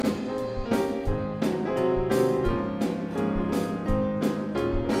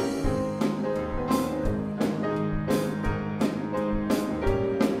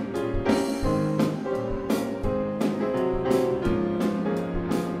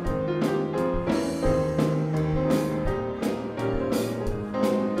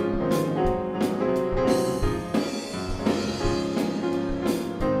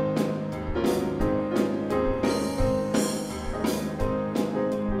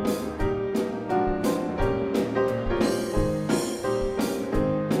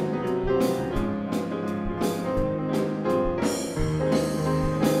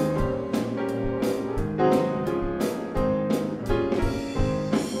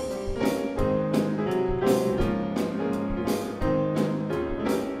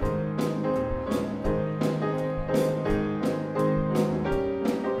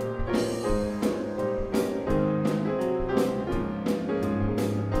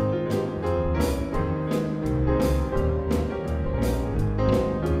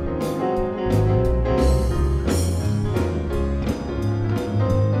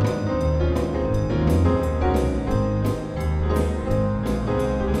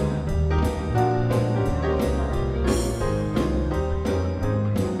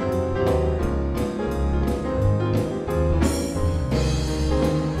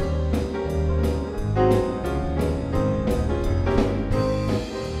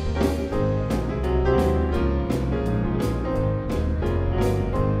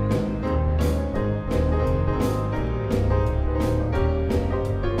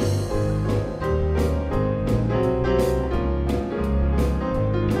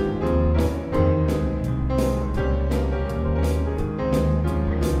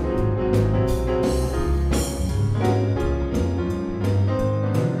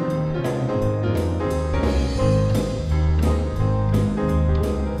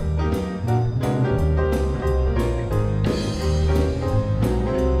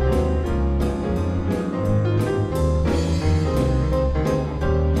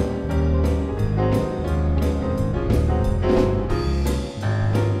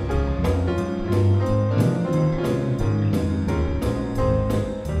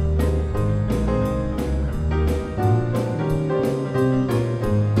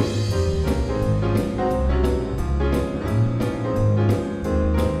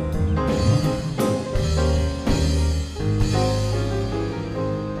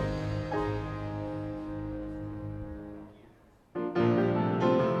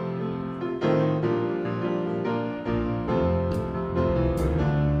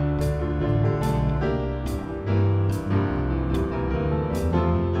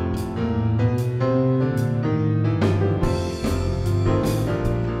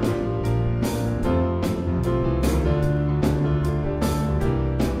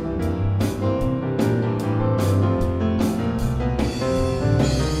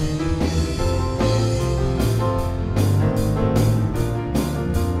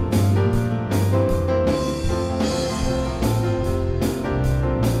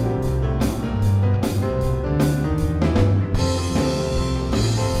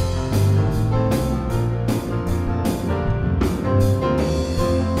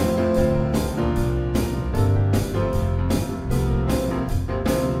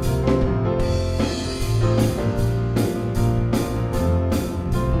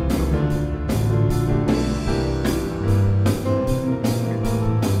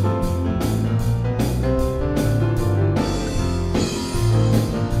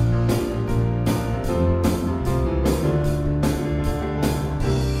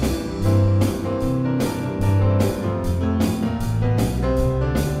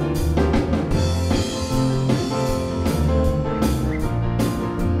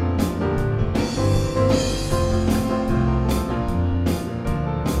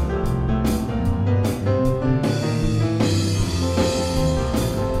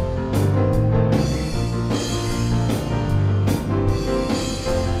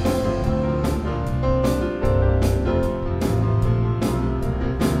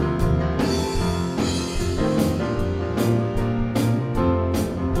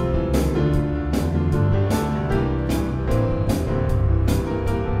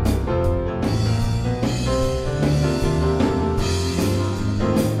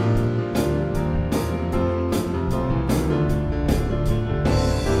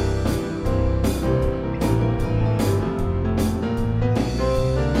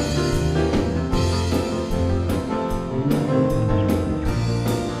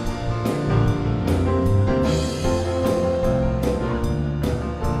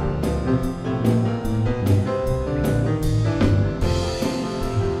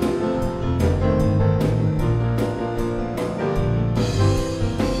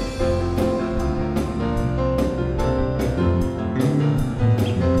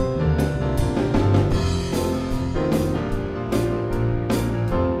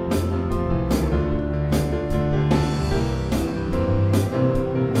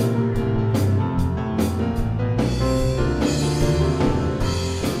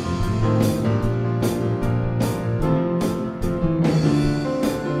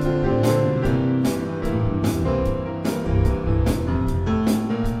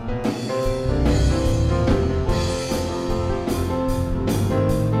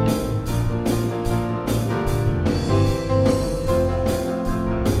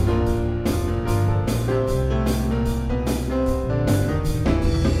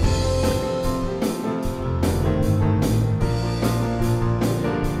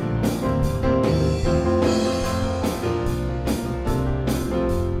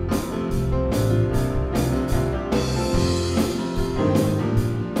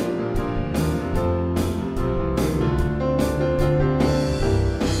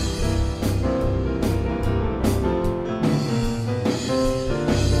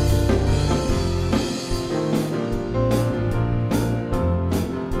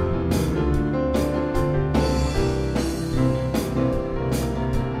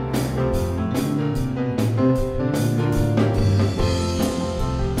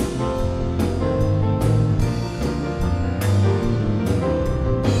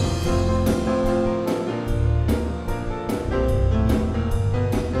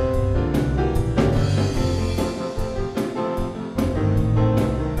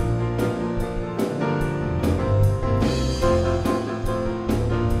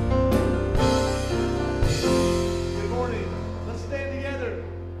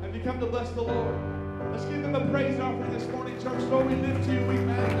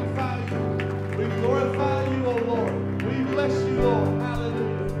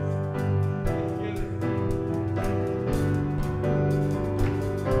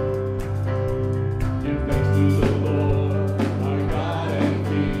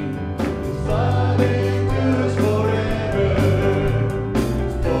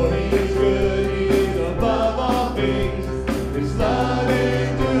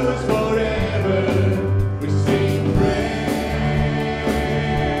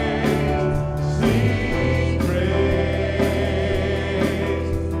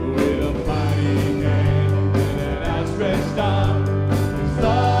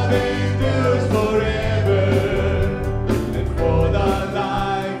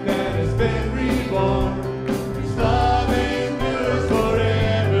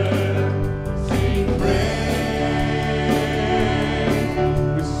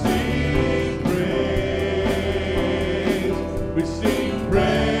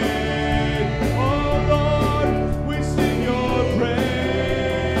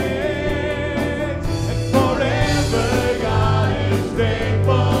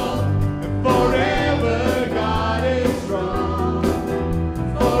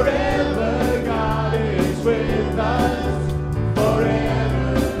with us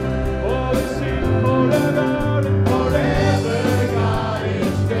forever. Oh, we sing forever and forever. God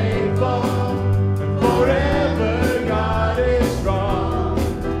is faithful and forever God is strong.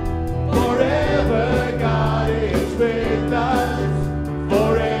 Forever God is with us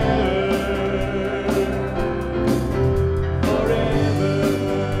forever. Forever.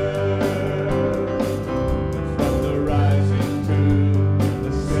 From the rising to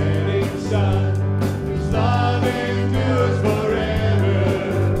the setting sun, His love endures forever.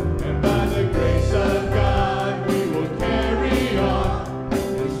 And by the grace of God we will carry on.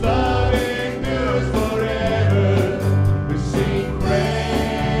 His love endures forever. We sing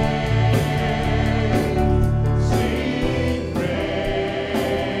praise, sing praise,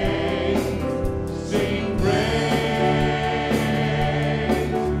 sing praise,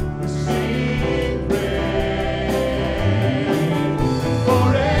 sing praise.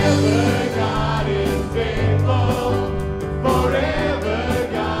 Forever God is faithful, forever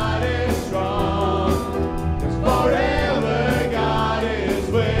God is strong. 'Cause forever God is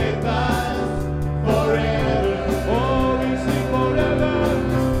with us forever. Oh, we sing forever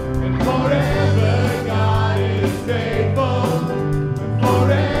and forever God is faithful and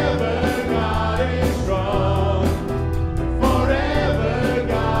forever God is strong. Forever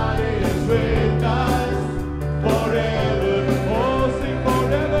God is with us forever. Oh, sing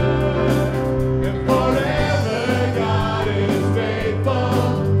forever and forever God is faithful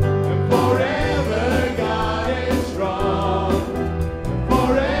and forever God is strong.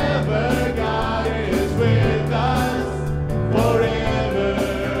 Forever God is with us forever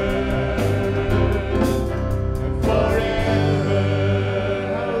and forever.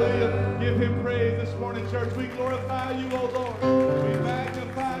 Hallelujah. Give Him praise this morning, church. We glorify you, O Lord. We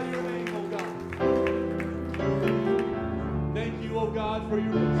magnify your name, O God. Thank you, O God, for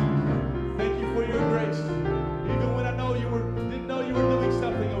your mercy. Thank you for your grace. Even when I know didn't know you were doing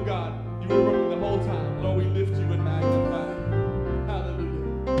something, O God, you were working the whole time. Lord, we lift you and magnify you.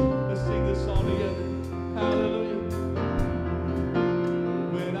 Hallelujah. Let's sing this song together. Hallelujah.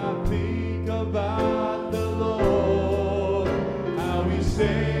 When I think about the Lord, how He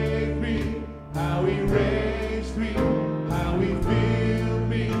saved me, how He raised me, how He filled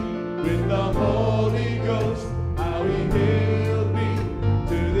me with the Holy Ghost, how He healed me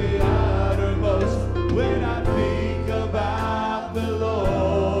to the uttermost. When I think about the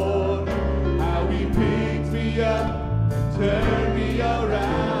Lord, how He picked me up, turned me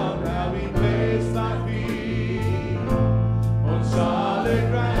around, how He placed my feet on solid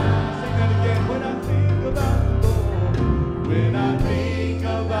ground. Sing that again. When I think about the Lord, when I think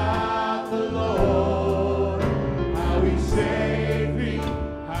about the Lord, how He saved me,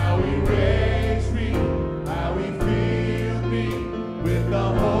 how He raised me, how He filled me with the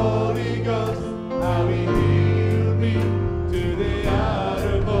Holy Ghost, how He healed me to the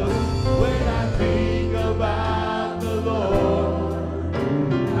uttermost. When I think about the Lord,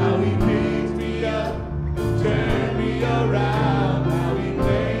 how He picked me up, turned me around, how He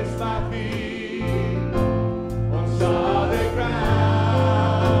placed my feet on solid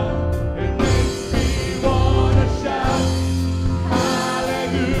ground, it makes me wanna shout,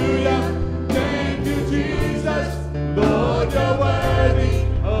 hallelujah, thank you, Jesus, Lord, you're worthy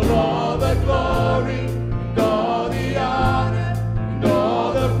of all the glory and all the honor and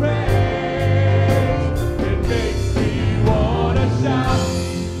all the praise. It makes me wanna shout,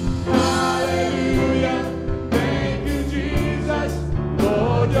 hallelujah, thank you, Jesus,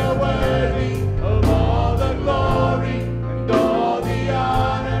 Lord, you're worthy of all the glory and all the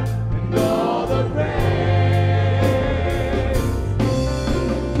honor and all the praise.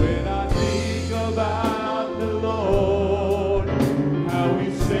 When I think about the Lord, how He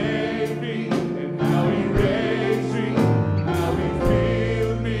saved me and how He raised me, how He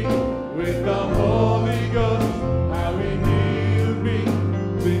filled me with the Holy Ghost, how He healed me.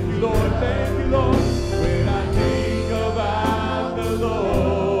 Thank you, Lord. Thank you, Lord. When I think about the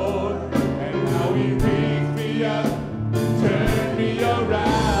Lord,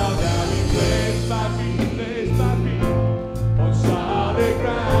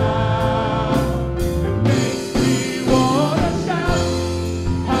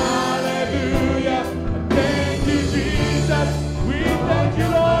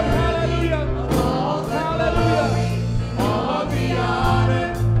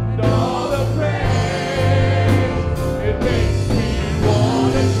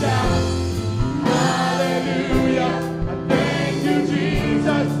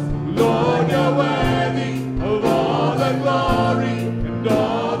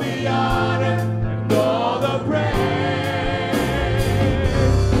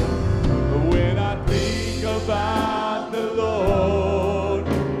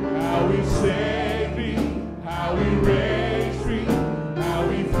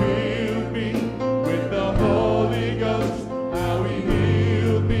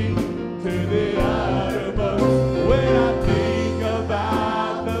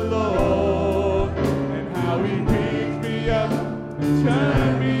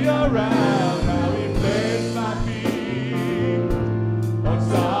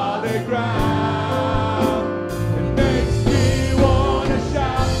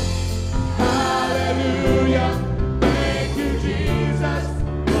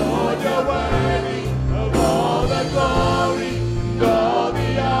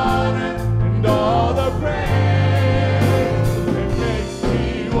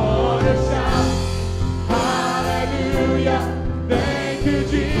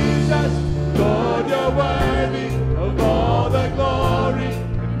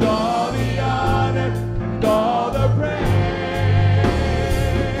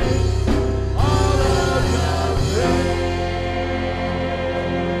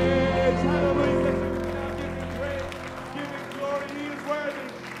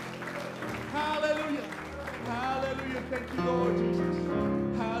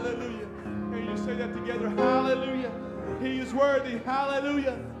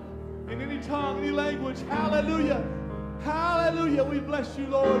 hallelujah. In any tongue, any language, hallelujah. Hallelujah. We bless you,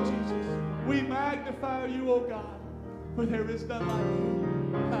 Lord Jesus. We magnify you, oh God, for there is none like you.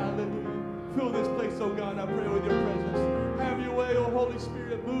 Hallelujah. Fill this place, oh God, I pray with your presence. Have your way, oh Holy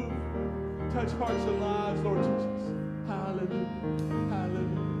Spirit, move. Touch hearts and lives, Lord Jesus. Hallelujah.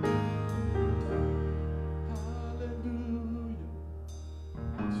 Hallelujah. Hallelujah.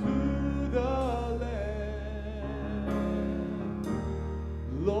 To the Lamb.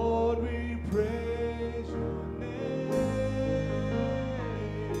 Lord, we praise your name.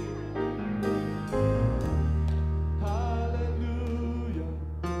 Hallelujah.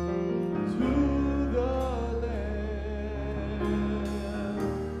 To the Lamb.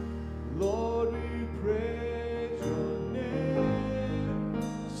 Lord, we praise your name.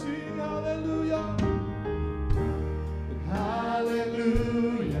 Sing hallelujah.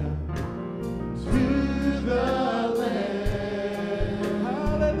 Hallelujah. To the Lamb.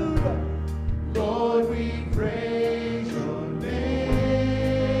 Hallelujah. Lord, we praise your name.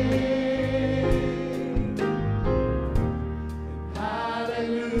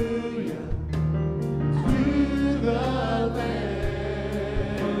 Hallelujah. To the Lamb.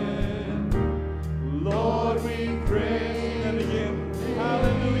 Lord, we praise. And again.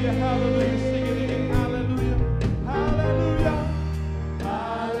 Hallelujah. Hallelujah. Sing it again. Hallelujah. Hallelujah.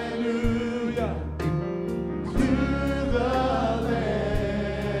 Hallelujah. To the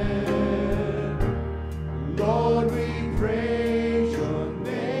Lamb. Lord, we praise your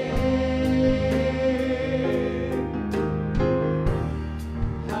name.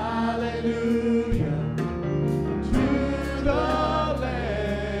 Hallelujah. To the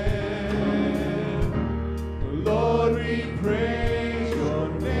Lamb. Lord, we praise your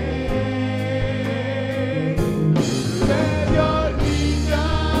name. Let your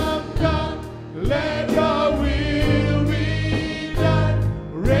kingdom come. Let your will be done.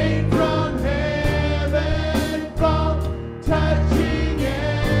 Rain from heaven fall, touching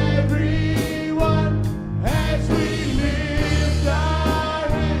everyone as we lift our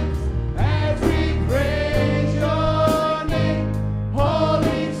hands, as we praise your name.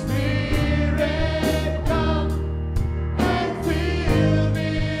 Holy Spirit, come and fill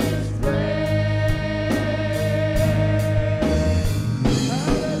this place.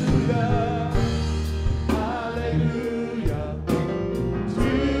 Hallelujah. Hallelujah. To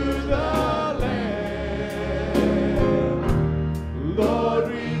the Lamb. Lord,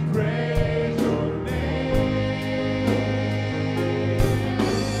 we praise your name.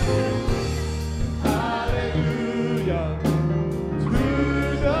 Hallelujah. To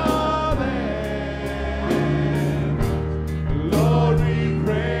the Lamb. Lord, we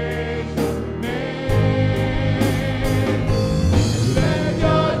praise your name. Let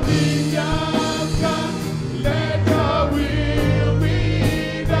your kingdom come. Let your will be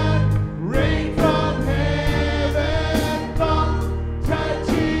done. Rain from heaven fall,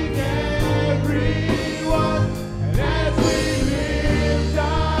 touching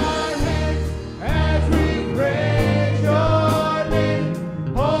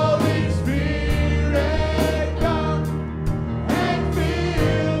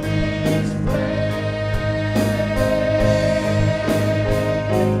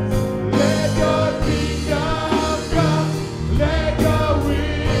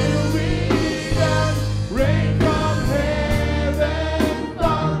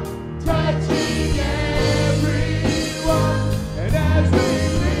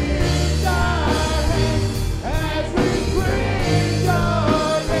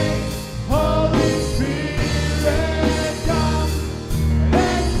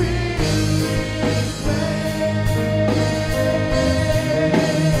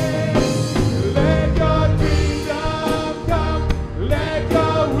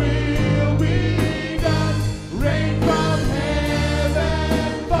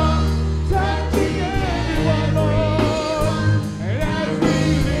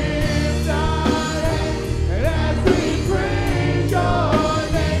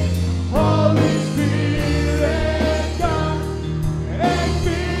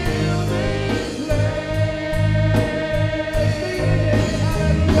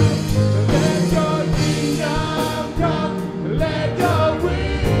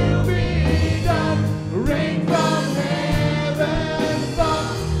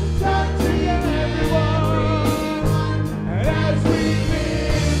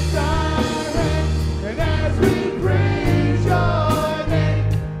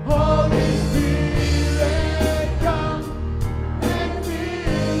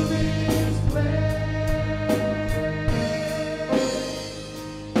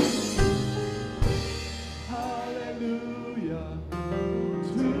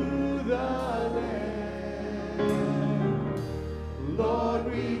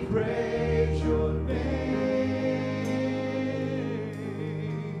we praise your name.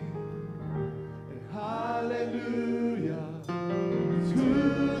 And hallelujah to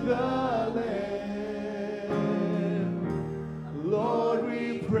the Lamb. Lord,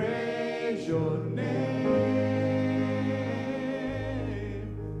 we praise your name.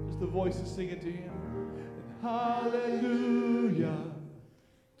 Just the voices singing to him. And hallelujah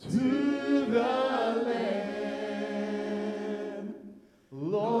to the Lamb.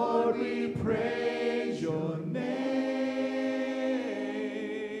 Lord, we praise your name.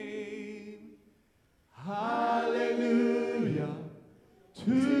 Hallelujah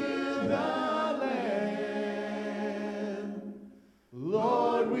to the Lamb.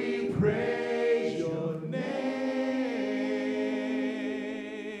 Lord, we praise your name.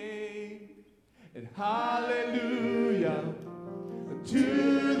 And hallelujah to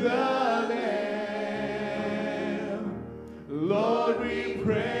the Lamb. Lord, we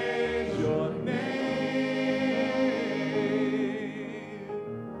praise your name.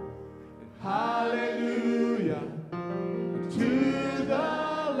 And hallelujah to the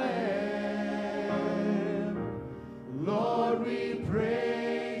Lamb. Lord, we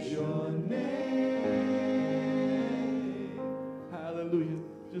praise your name. Hallelujah.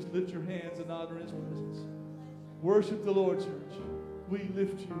 Just lift your hands and honor his presence. Worship the Lord, church. We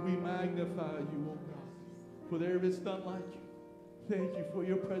lift you. We magnify you, oh God. For there is none like you. Thank you for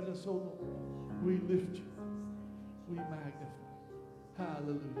your presence, oh Lord. We lift you. We magnify.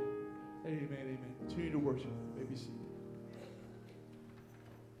 Hallelujah. Amen, amen. Continue to worship. You may be seated.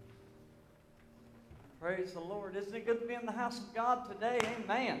 Praise the Lord. Isn't it good to be in the house of God today?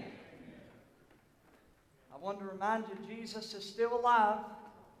 Amen. I want to remind you, Jesus is still alive.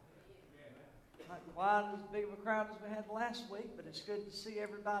 Not quite as big of a crowd as we had last week, but it's good to see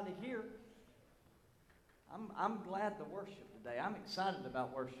everybody here. I'm glad to worship today. I'm excited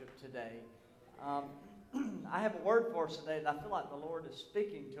about worship today. I have a word for us today that I feel like the Lord is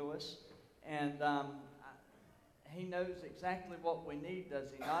speaking to us, and He knows exactly what we need,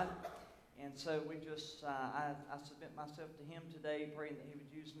 does He not? And so we just, I submit myself to Him today, praying that He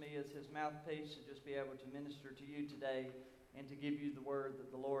would use me as His mouthpiece to just be able to minister to you today and to give you the word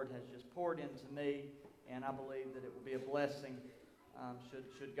that the Lord has just poured into me. And I believe that it will be a blessing.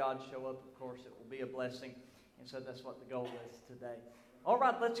 Should God show up, of course, it will be a blessing. And so that's what the goal is today. All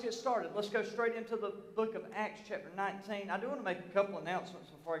right, let's get started. Let's go straight into the book of Acts chapter 19. I do want to make a couple announcements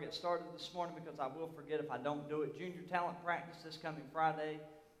before I get started this morning because I will forget if I don't do it. Junior talent practice this coming Friday.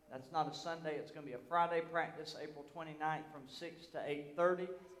 That's not a Sunday. It's going to be a Friday practice, April 29th from 6 to 8:30.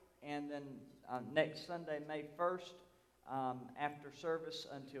 And then next Sunday, May 1st, after service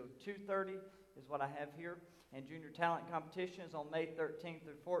until 2:30 is what I have here. And junior talent competition is on May 13th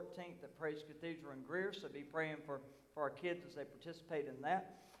through 14th at Praise Cathedral in Greer. So be praying for our kids as they participate in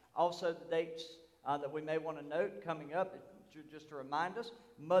that. Also, the dates that we may want to note coming up, just to remind us,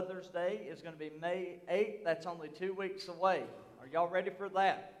 Mother's Day is going to be May 8th. That's only 2 weeks away. Are y'all ready for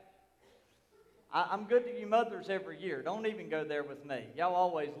that? I'm good to you mothers every year. Don't even go there with me. Y'all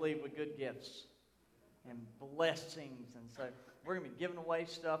always leave with good gifts and blessings. And so we're going to be giving away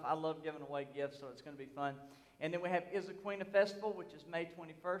stuff. I love giving away gifts, so it's going to be fun. And then we have Is a Queen a Festival, which is May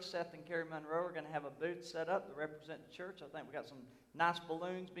 21st. Seth and Carrie Monroe are going to have a booth set up to represent the church. I think we got some nice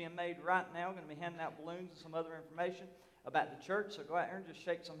balloons being made right now. We're going to be handing out balloons and some other information about the church. So go out there and just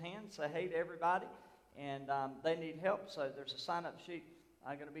shake some hands, say hey to everybody. And they need help, so there's a sign-up sheet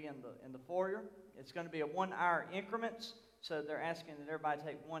going to be in the foyer. It's going to be a 1 hour increments, so they're asking that everybody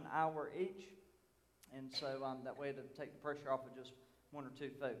take 1 hour each. And so that way it'll take the pressure off of just one or two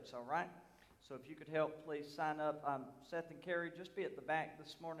folks, all right? So if you could help, please sign up. Seth and Carrie, just be at the back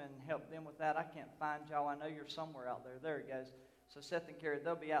this morning and help them with that. I can't find y'all. I know you're somewhere out there. There it goes. So Seth and Carrie,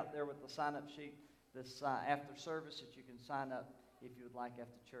 they'll be out there with the sign-up sheet this after service that you can sign up if you would like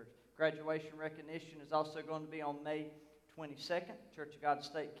after church. Graduation recognition is also going to be on May 22nd. Church of God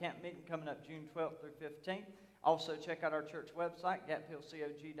State Camp meeting coming up June 12th through 15th. Also, check out our church website,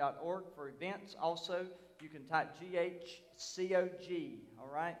 gaphillcog.org, for events. Also, you can type GHCOG, all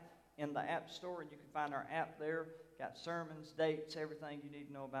right, in the App Store, and you can find our app there. Got sermons, dates, everything you need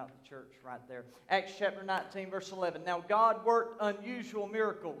to know about the church right there. Acts chapter 19, verse 11. Now, God worked unusual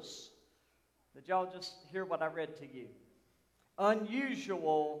miracles. Did y'all just hear what I read to you?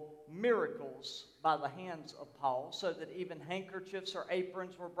 Unusual miracles by the hands of Paul, so that even handkerchiefs or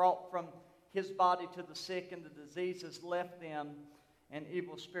aprons were brought from his body to the sick, and the diseases left them, and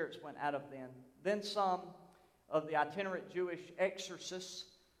evil spirits went out of them. Then some of the itinerant Jewish exorcists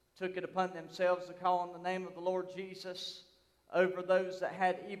took it upon themselves to call on the name of the Lord Jesus over those that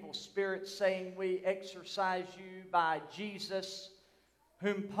had evil spirits, saying, "We exorcise you by Jesus,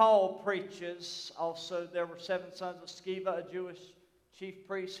 whom Paul preaches. Also, there were 7 sons of Sceva, a Jewish chief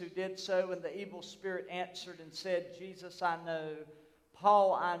priest, who did so. And the evil spirit answered and said, Jesus I know,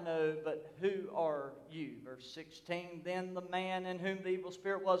 Paul I know, but who are you? Verse 16, then the man in whom the evil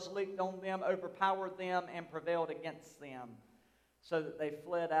spirit was leaped on them, overpowered them, and prevailed against them, so that they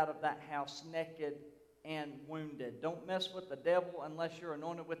fled out of that house naked and wounded. Don't mess with the devil unless you're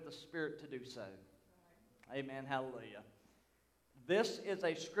anointed with the Spirit to do so. Amen. Hallelujah. This is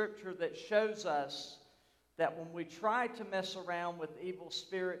a scripture that shows us that when we try to mess around with evil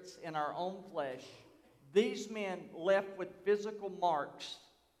spirits in our own flesh, these men left with physical marks,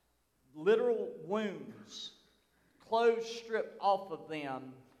 literal wounds, clothes stripped off of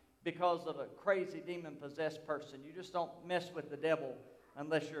them because of a crazy demon-possessed person. You just don't mess with the devil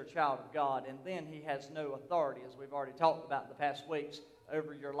unless you're a child of God. And then he has no authority, as we've already talked about in the past weeks,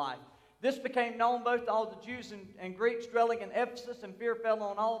 over your life. This became known both to all the Jews and Greeks dwelling in Ephesus, and fear fell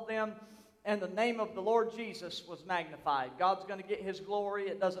on all of them, and the name of the Lord Jesus was magnified. God's going to get his glory.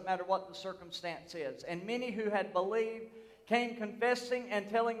 It doesn't matter what the circumstance is. And many who had believed came confessing and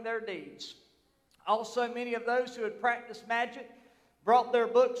telling their deeds. Also, many of those who had practiced magic brought their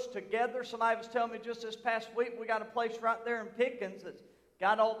books together. Somebody was telling me just this past week, we got a place right there in Pickens that's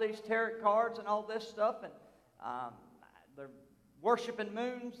got all these tarot cards and all this stuff, and they're worshiping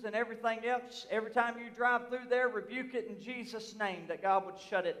moons and everything else. Every time you drive through there, rebuke it in Jesus' name, that God would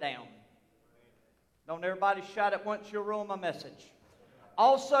shut it down. Don't everybody shout at once, you'll ruin my message.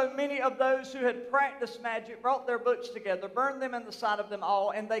 Also, many of those who had practiced magic brought their books together, burned them in the sight of them all,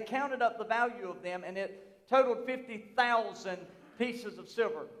 and they counted up the value of them, and it totaled 50,000 pieces of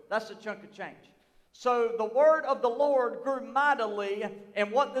silver. That's a chunk of change. So the word of the Lord grew mightily,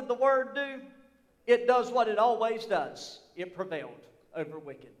 and what did the word do? It does what it always does. It prevailed over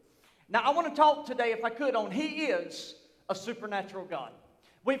wicked. Now, I want to talk today, if I could, on He is a supernatural God.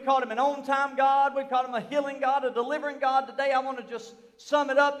 We've called Him an on-time God. We've called Him a healing God, a delivering God. Today, I want to just sum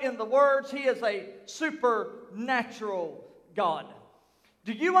it up in the words, He is a supernatural God.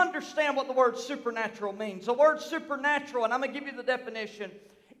 Do you understand what the word supernatural means? The word supernatural, and I'm going to give you the definition.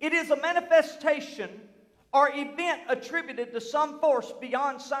 It is a manifestation or event attributed to some force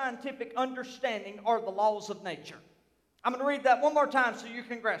beyond scientific understanding or the laws of nature. I'm going to read that one more time so you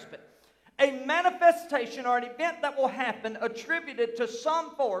can grasp it. A manifestation or an event that will happen attributed to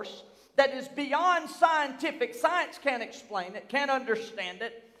some force that is beyond scientific. Science can't explain it, can't understand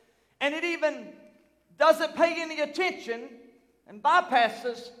it, and it even doesn't pay any attention and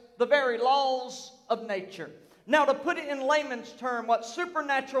bypasses the very laws of nature. Now, to put it in layman's term, what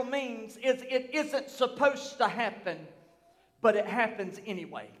supernatural means is it isn't supposed to happen, but it happens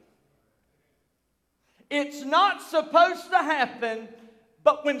anyway. It's not supposed to happen,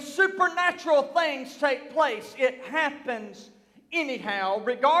 but when supernatural things take place, it happens anyhow,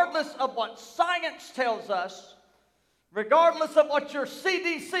 regardless of what science tells us, regardless of what your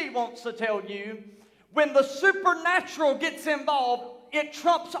CDC wants to tell you. When the supernatural gets involved, it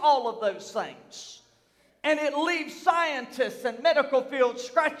trumps all of those things. And it leaves scientists and medical fields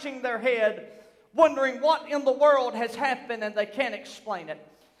scratching their head, wondering what in the world has happened, and they can't explain it.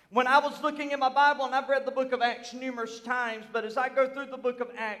 When I was looking in my Bible, and I've read the book of Acts numerous times, but as I go through the book of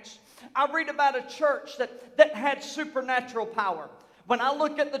Acts, I read about a church that had supernatural power. When I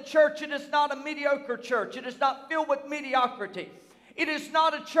look at the church, it is not a mediocre church. It is not filled with mediocrity. It is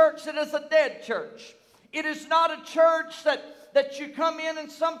not a church that is a dead church. It is not a church that you come in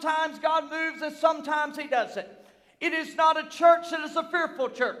and sometimes God moves and sometimes He doesn't. It is not a church that is a fearful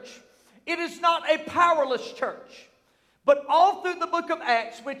church. It is not a powerless church. But all through the book of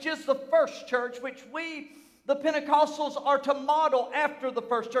Acts, which is the first church, which we, the Pentecostals, are to model after the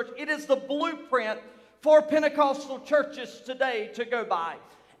first church, it is the blueprint for Pentecostal churches today to go by.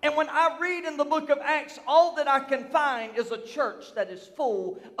 And when I read in the book of Acts, all that I can find is a church that is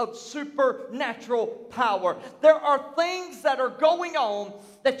full of supernatural power. There are things that are going on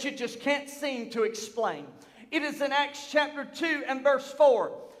that you just can't seem to explain. It is in Acts chapter 2 and verse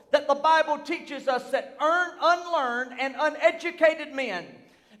 4 that the Bible teaches us that unlearned and uneducated men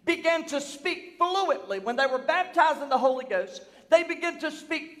began to speak fluently. When they were baptized in the Holy Ghost, they began to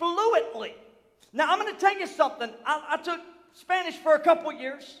speak fluently. Now, I'm going to tell you something. I took Spanish for a couple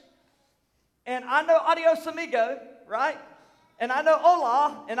years, and I know adios amigo, right? And I know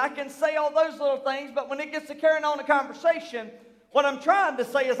hola, and I can say all those little things, but when it gets to carrying on a conversation, what I'm trying to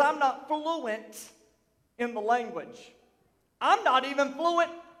say is I'm not fluent in the language. I'm not even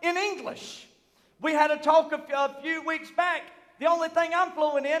fluent in English. We had a talk a few weeks back. The only thing I'm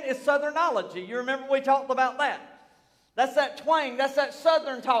fluent in is Southernology. You remember we talked about that? That's that twang. That's that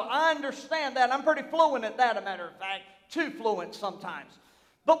Southern talk. I understand that. I'm pretty fluent at that, a matter of fact. Too fluent sometimes.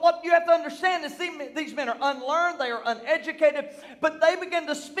 But what you have to understand is these men are unlearned, they are uneducated, but they begin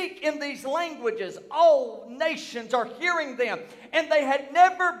to speak in these languages. All nations are hearing them, and they had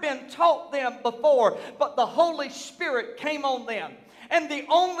never been taught them before, but the Holy Spirit came on them. And the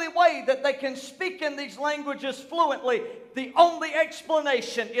only way that they can speak in these languages fluently, the only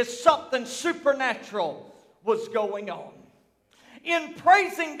explanation is something supernatural was going on. In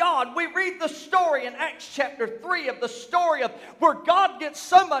praising God, we read the story in Acts chapter 3 of the story of where God gets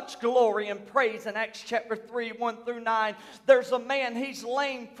so much glory and praise. In Acts chapter 3, 1 through 9, there's a man, he's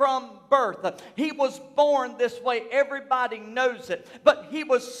lame from birth. He was born this way. Everybody knows it. But he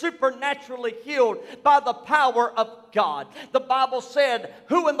was supernaturally healed by the power of God. The Bible said,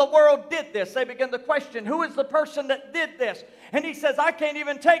 who in the world did this? They begin to question, who is the person that did this? And he says, I can't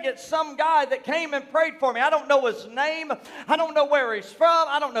even take it. Some guy that came and prayed for me. I don't know his name. I don't know where he's from.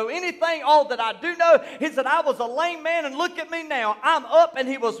 I don't know anything. All that I do know is that I was a lame man, and look at me now. I'm up, and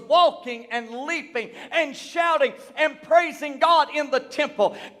he was walking and leaping and shouting and praising God in the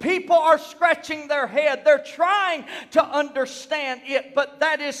temple. People are scratching their head. They're trying to understand it, but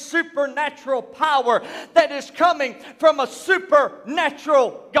that is supernatural power that is coming from a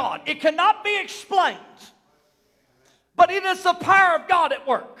supernatural God. It cannot be explained, but it is the power of God at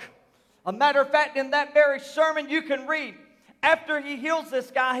work. A matter of fact, in that very sermon you can read, after he heals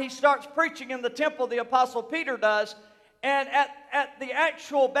this guy, he starts preaching in the temple, the Apostle Peter does, and at the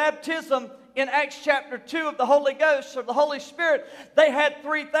actual baptism in Acts chapter 2 of the Holy Ghost, or the Holy Spirit, they had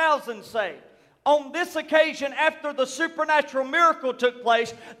 3,000 saved. On this occasion, after the supernatural miracle took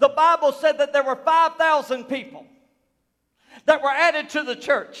place, the Bible said that there were 5,000 people that were added to the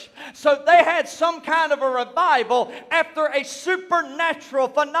church. So they had some kind of a revival after a supernatural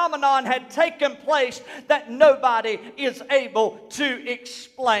phenomenon had taken place that nobody is able to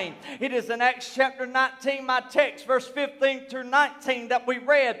explain. It is in Acts chapter 19, my text, verse 15 through 19 that we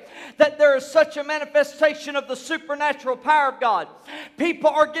read, that there is such a manifestation of the supernatural power of God. People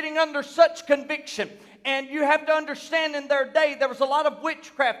are getting under such conviction. And you have to understand, in their day, there was a lot of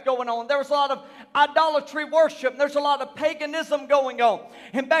witchcraft going on. There was a lot of idolatry worship. There's a lot of paganism going on.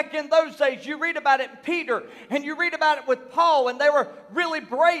 And back in those days, you read about it in Peter, and you read about it with Paul, and they were really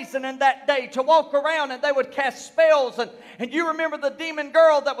brazen in that day to walk around, and they would cast spells. And you remember the demon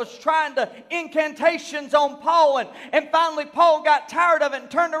girl that was trying to incantations on Paul, and finally Paul got tired of it and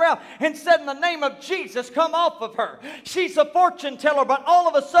turned around and said, in the name of Jesus, come off of her. She's a fortune teller, but all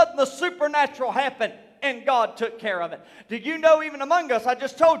of a sudden the supernatural happened. And God took care of it. Do you know, even among us, I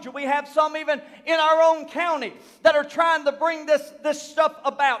just told you, we have some even in our own county that are trying to bring this stuff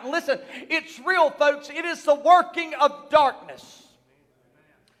about. And listen, it's real, folks. It is the working of darkness.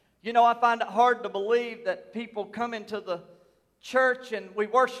 You know, I find it hard to believe that people come into the church and we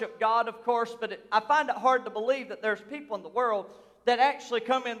worship God, of course, but I find it hard to believe that there's people in the world that actually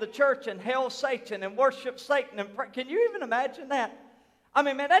come in the church and hail Satan and worship Satan and pray. Can you even imagine that? I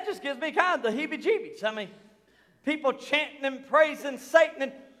mean, man, that just gives me kind of the heebie-jeebies. I mean, people chanting and praising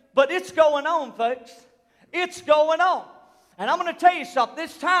Satan, but it's going on, folks. It's going on. And I'm going to tell you something.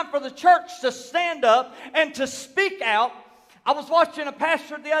 It's time for the church to stand up and to speak out. I was watching a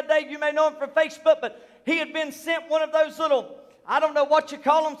pastor the other day. You may know him from Facebook, but he had been sent one of those little, I don't know what you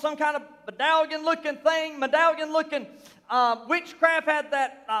call them, some kind of medallion-looking thing, witchcraft had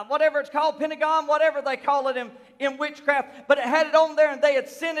that, whatever it's called, Pentagon, whatever they call it in witchcraft, but it had it on there, and they had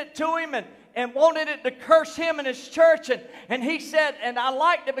sent it to him and wanted it to curse him and his church. And he said, and I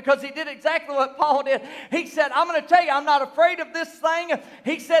liked it because he did exactly what Paul did. He said, I'm going to tell you, I'm not afraid of this thing.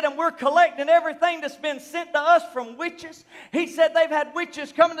 He said, and we're collecting everything that's been sent to us from witches. He said they've had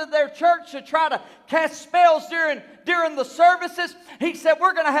witches coming to their church to try to cast spells during the services. He said,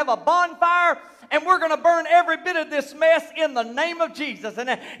 we're going to have a bonfire, and we're going to burn every bit of this mess in the name of Jesus.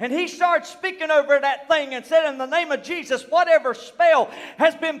 And he started speaking over that thing and said, in the name of Jesus, whatever spell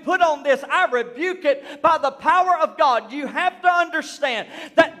has been put on this, I rebuke it by the power of God. You have to understand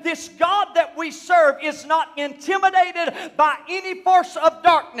that this God that we serve is not intimidated by any force of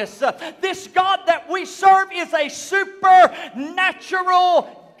darkness. This God that we serve is a supernatural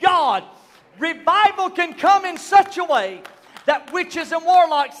God. Revival can come in such a way that witches and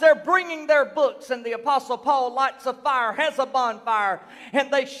warlocks, they're bringing their books, and the Apostle Paul lights a fire, has a bonfire, and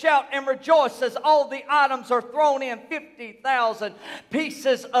they shout and rejoice as all the items are thrown in, 50,000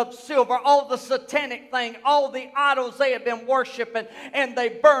 pieces of silver, all the satanic thing, all the idols they have been worshiping, and they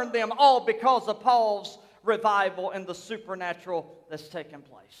burn them all because of Paul's revival and the supernatural that's taken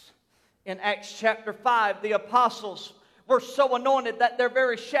place. In Acts chapter 5, the apostles were so anointed that their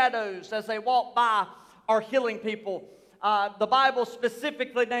very shadows as they walk by are healing people. The Bible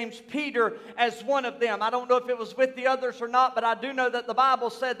specifically names Peter as one of them. I don't know if it was with the others or not, but I do know that the Bible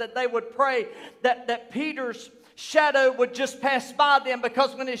said that they would pray that Peter's shadow would just pass by them,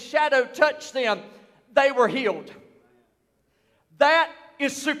 because when his shadow touched them, they were healed. That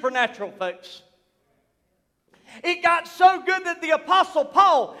is supernatural, folks. It got so good that the Apostle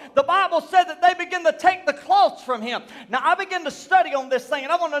Paul, the Bible said that they began to take the cloths from him. Now, I began to study on this thing,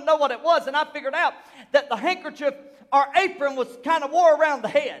 and I want to know what it was, and I figured out that the handkerchief or apron was kind of wore around the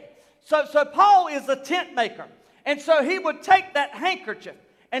head. So Paul is a tent maker, and so he would take that handkerchief,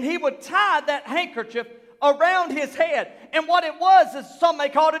 and he would tie that handkerchief around his head. And what it was is, some may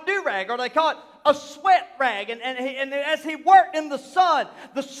call it a do-rag, or they call it a sweat rag. And as he worked in the sun,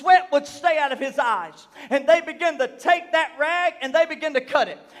 the sweat would stay out of his eyes. And they began to take that rag and they began to cut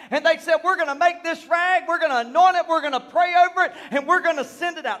it. And they said, we're going to make this rag, we're going to anoint it, we're going to pray over it, and we're going to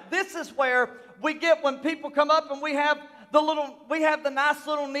send it out. This is where we get when people come up and we have the nice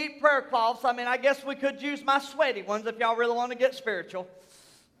little neat prayer cloths. I mean, I guess we could use my sweaty ones if y'all really want to get spiritual.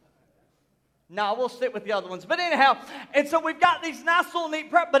 No, we'll stick with the other ones. But anyhow, and so we've got these nice little neat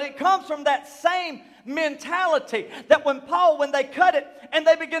prayer, but it comes from that same mentality that when they cut it and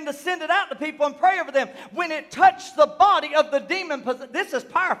they begin to send it out to people and pray over them, when it touched the body of the demon possessed, this is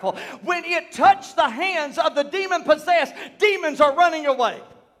powerful, when it touched the hands of the demon possessed, demons are running away.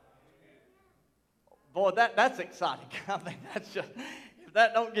 Boy, that's exciting. I mean, that's just...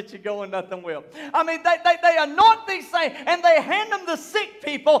 that don't get you going, nothing will. I mean, they anoint these things and they hand them to sick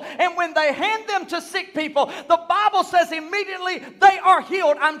people. And when they hand them to sick people, the Bible says immediately they are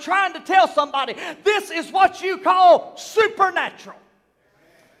healed. I'm trying to tell somebody, this is what you call supernatural.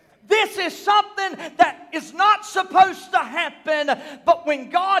 This is something that is not supposed to happen, but when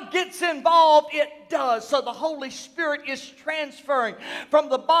God gets involved, it does. So the Holy Spirit is transferring from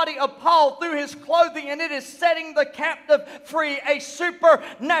the body of Paul through his clothing, and it is setting the captive free, a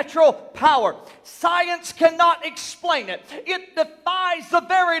supernatural power. Science cannot explain it. It defies the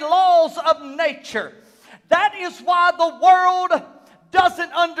very laws of nature. That is why the world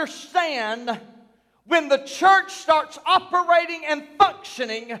doesn't understand when the church starts operating and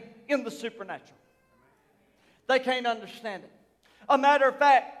functioning in the supernatural. They can't understand it. A matter of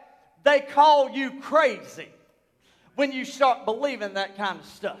fact, they call you crazy when you start believing that kind of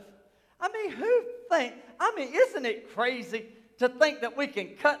stuff. I mean, isn't it crazy to think that we can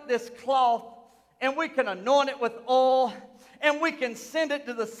cut this cloth and we can anoint it with oil and we can send it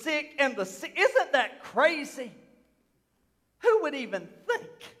to the sick and the sick? Isn't that crazy? Who would even think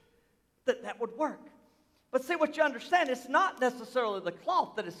that would work? But see, what you understand, it's not necessarily the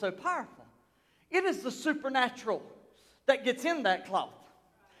cloth that is so powerful. It is the supernatural that gets in that cloth.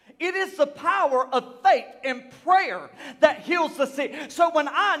 It is the power of faith and prayer that heals the sick. So when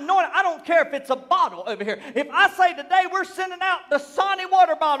I anoint it, I don't care if it's a bottle over here. If I say today we're sending out the Sonny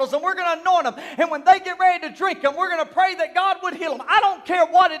water bottles and we're going to anoint them, and when they get ready to drink them, we're going to pray that God would heal them. I don't care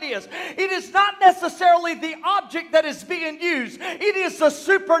what it is. It is not necessarily the object that is being used. It is the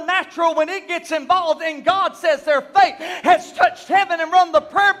supernatural when it gets involved, and God says their faith has touched heaven and rung the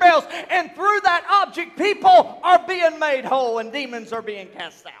prayer bells, and through that object, people are being made whole and demons are being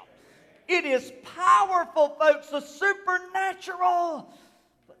cast out. It is powerful, folks, the supernatural.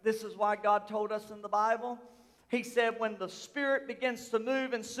 But this is why God told us in the Bible. He said when the Spirit begins to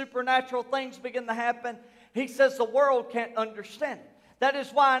move and supernatural things begin to happen, He says the world can't understand it. That is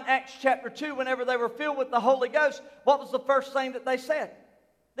why in Acts chapter 2, whenever they were filled with the Holy Ghost, what was the first thing that they said?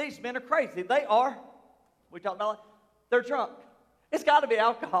 These men are crazy. They are. We talked about it. They're drunk. It's got to be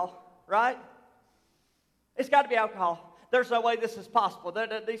alcohol, right? It's got to be alcohol. There's no way this is possible.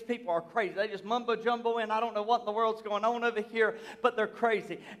 These people are crazy. They just mumbo-jumbo, and I don't know what in the world's going on over here, but they're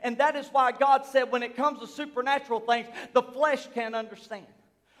crazy. And that is why God said when it comes to supernatural things, the flesh can't understand.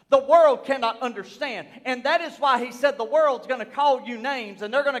 The world cannot understand. And that is why He said the world's going to call you names,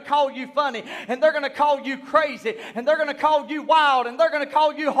 and they're going to call you funny, and they're going to call you crazy, and they're going to call you wild, and they're going to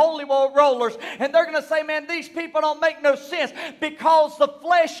call you holy rollers, and they're going to say, man, these people don't make no sense, because the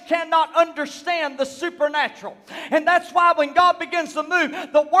flesh cannot understand the supernatural. And that's why when God begins to move,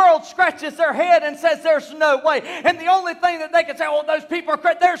 the world scratches their head and says there's no way. And the only thing that they can say, oh, those people are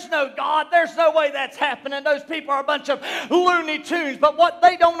crazy. There's no God. There's no way that's happening. Those people are a bunch of Looney Tunes. But what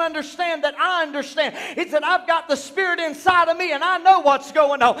they don't understand that I understand is that I've got the Spirit inside of me, and I know what's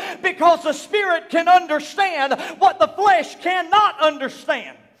going on, because the Spirit can understand what the flesh cannot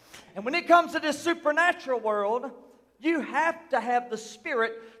understand. And when it comes to this supernatural world, you have to have the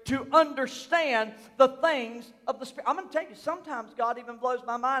Spirit to understand the things of the Spirit. I'm going to tell you, sometimes God even blows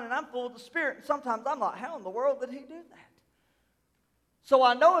my mind, and I'm full of the Spirit, and sometimes I'm like, how in the world did He do that? So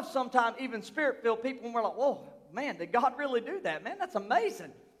I know if sometimes even Spirit-filled people, and we're like, whoa, man, did God really do that? Man, that's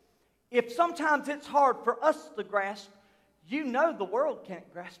amazing. If sometimes it's hard for us to grasp, you know the world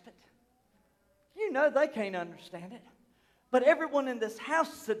can't grasp it. You know they can't understand it. But everyone in this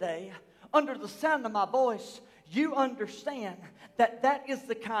house today, under the sound of my voice, you understand that that is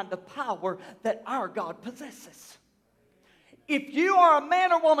the kind of power that our God possesses. If you are a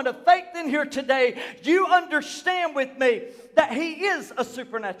man or woman of faith in here today, you understand with me that He is a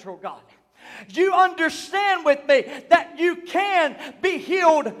supernatural God. You understand with me that you can be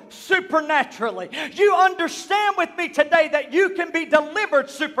healed supernaturally. You understand with me today that you can be delivered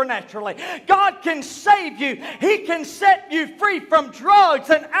supernaturally. God can save you. He can set you free from drugs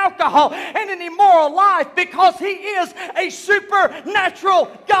and alcohol and an immoral life because He is a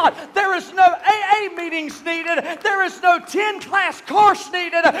supernatural God. There is no AA meetings needed. There is no 10-class course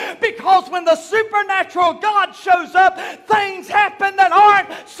needed because when the supernatural God shows up, things happen that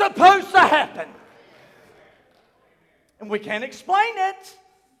aren't supposed to happen. And we can't explain it.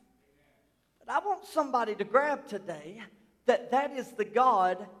 But I want somebody to grab today that that is the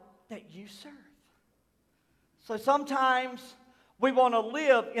God that you serve. So sometimes we want to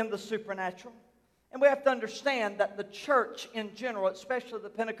live in the supernatural. And we have to understand that the church in general, especially the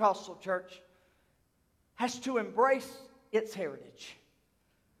Pentecostal church, has to embrace its heritage.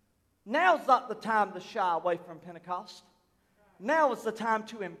 Now's not the time to shy away from Pentecost. Now is the time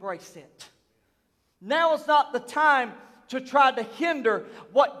to embrace it. Now is not the time to try to hinder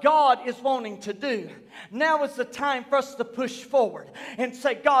what God is wanting to do. Now is the time for us to push forward and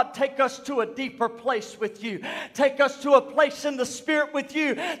say, God, take us to a deeper place with you. Take us to a place in the Spirit with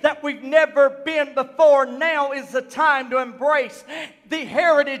you that we've never been before. Now is the time to embrace the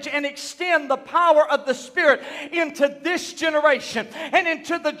heritage and extend the power of the Spirit into this generation and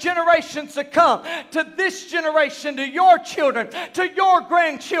into the generations to come, to this generation, to your children, to your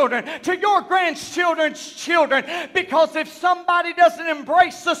grandchildren, to your grandchildren's children. Because if somebody doesn't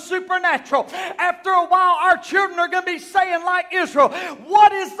embrace the supernatural, after a while our children are going to be saying like Israel,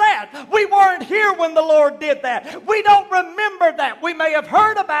 what is that? We weren't here when the Lord did that. We don't remember that. We may have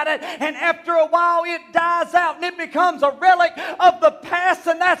heard about it, and after a while it dies out and it becomes a relic of the past,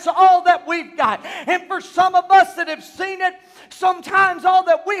 and that's all that we've got. And for some of us that have seen it, sometimes all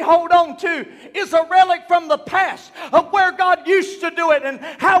that we hold on to is a relic from the past of where God used to do it and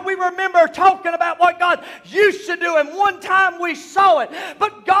how we remember talking about what God used to do, and one time we saw it.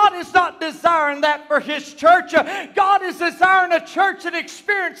 But God is not desiring that for His church. God is desiring a church that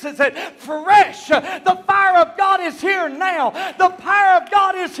experiences it fresh. The fire of God is here now. The power of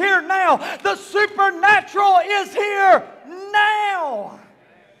God is here now. The supernatural is here now.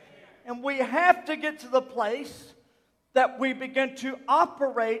 And we have to get to the place that we begin to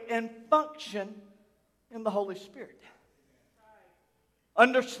operate and function in the Holy Spirit.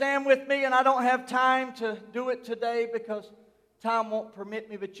 Understand with me, and I don't have time to do it today because time won't permit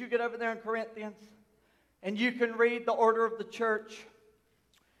me, but you get over there in Corinthians and you can read the order of the church.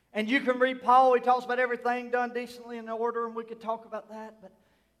 And you can read Paul. He talks about everything done decently in order, and we could talk about that. But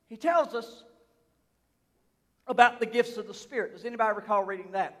he tells us about the gifts of the Spirit. Does anybody recall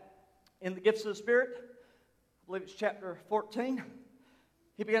reading that? In the gifts of the Spirit, I believe it's chapter 14.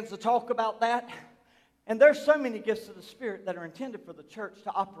 He begins to talk about that. And there's so many gifts of the Spirit that are intended for the church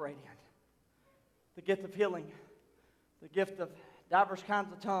to operate in. The gift of healing, the gift of diverse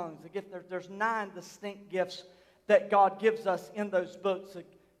kinds of tongues, there's 9 distinct gifts that God gives us in those books. The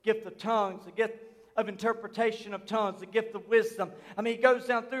gift of tongues, the gift of interpretation of tongues, the gift of wisdom. I mean, he goes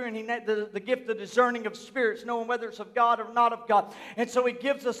down through and the gift of discerning of spirits, knowing whether it's of God or not of God. And so he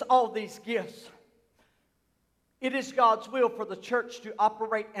gives us all these gifts. It is God's will for the church to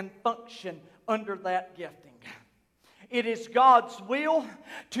operate and function under that gifting. It is God's will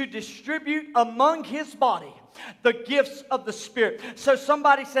to distribute among His body the gifts of the Spirit. So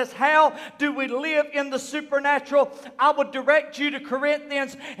somebody says, how do we live in the supernatural? I would direct you to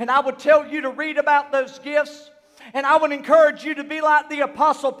Corinthians, and I would tell you to read about those gifts. And I would encourage you to be like the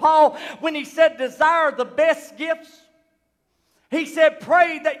Apostle Paul when he said, desire the best gifts. He said,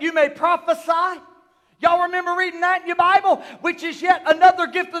 pray that you may prophesy. Y'all remember reading that in your Bible? Which is yet another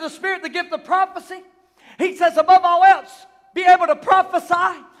gift of the Spirit, the gift of prophecy. He says, above all else, be able to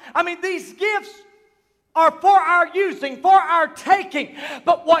prophesy. I mean, these gifts are for our using, for our taking.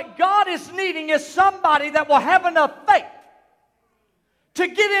 But what God is needing is somebody that will have enough faith to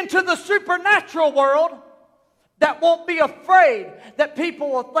get into the supernatural world that won't be afraid that people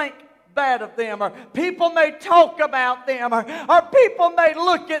will think bad of them, or people may talk about them, or people may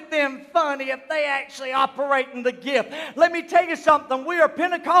look at them funny if they actually operate in the gift. Let me tell you something. We are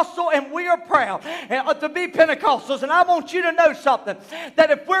Pentecostal and we are proud to be Pentecostals. And I want you to know something,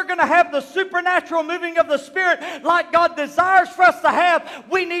 that if we're going to have the supernatural moving of the Spirit like God desires for us to have,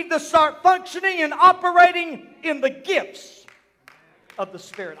 we need to start functioning and operating in the gifts of the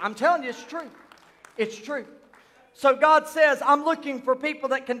Spirit. I'm telling you, it's true. It's true. So God says, I'm looking for people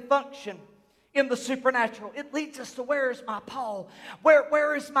that can function in the supernatural. It leads us to, where is my Paul?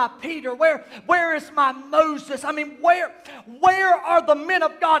 Where is my Peter? Where is my Moses? I mean, where are the men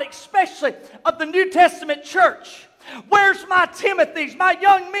of God, especially of the New Testament church? Where's my Timothys, my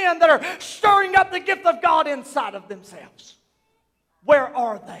young men that are stirring up the gift of God inside of themselves? Where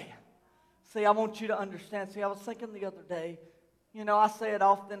are they? See, I want you to understand. See, I was thinking the other day, I say it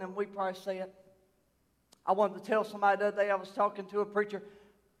often and we probably say it. I wanted to tell somebody the other day, I was talking to a preacher.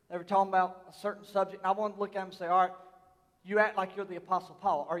 They were talking about a certain subject, and I wanted to look at him and say, all right, you act like you're the Apostle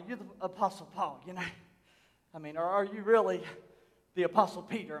Paul. Are you the Apostle Paul, I mean, or are you really the Apostle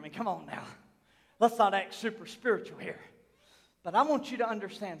Peter? I mean, come on now. Let's not act super spiritual here. But I want you to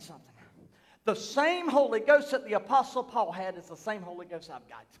understand something. The same Holy Ghost that the Apostle Paul had is the same Holy Ghost I've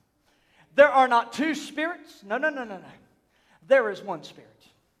got. There are not two spirits. No. There is one Spirit.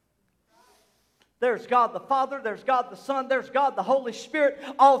 There's God the Father, there's God the Son, there's God the Holy Spirit.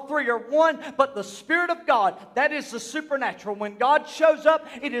 All three are one, but the Spirit of God, that is the supernatural. When God shows up,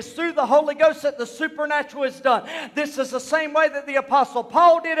 it is through the Holy Ghost that the supernatural is done. This is the same way that the Apostle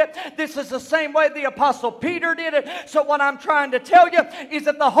Paul did it. This is the same way the Apostle Peter did it. So what I'm trying to tell you is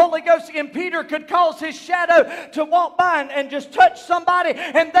that the Holy Ghost in Peter could cause his shadow to walk by and just touch somebody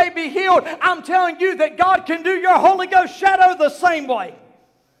and they be healed. I'm telling you that God can do your Holy Ghost shadow the same way.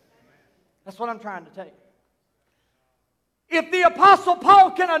 That's what I'm trying to tell you. If the Apostle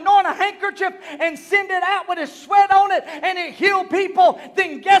Paul can anoint a handkerchief and send it out with his sweat on it and it heal people,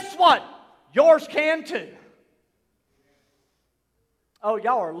 then guess what? Yours can too. Oh,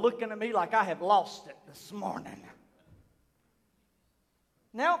 y'all are looking at me like I have lost it this morning.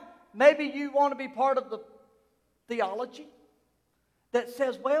 Now, maybe you want to be part of the theology that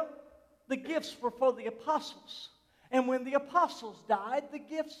says, well, the gifts were for the apostles. And when the apostles died, the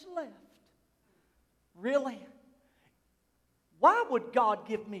gifts left. Really? Why would God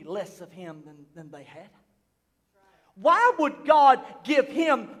give me less of Him than they had? Why would God give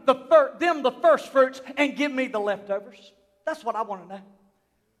them the first fruits and give me the leftovers? That's what I want to know.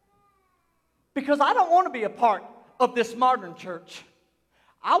 Because I don't want to be a part of this modern church.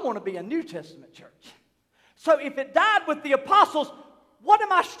 I want to be a New Testament church. So if it died with the apostles, what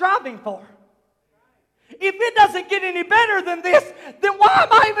am I striving for? If it doesn't get any better than this, then why am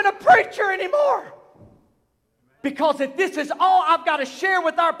I even a preacher anymore? Because if this is all I've got to share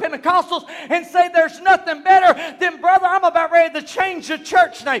with our Pentecostals and say there's nothing better, then brother, I'm about ready to change the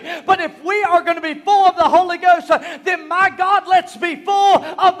church name. But if we are going to be full of the Holy Ghost, then my God, let's be full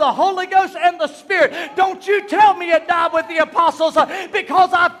of the Holy Ghost and the Spirit. Don't you tell me it died with the apostles,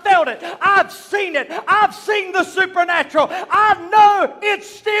 because I've felt it. I've seen it. I've seen the supernatural. I know it's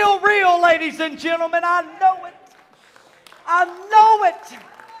still real, ladies and gentlemen. I know it. I know it.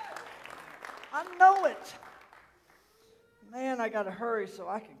 I know it. Man, I got to hurry so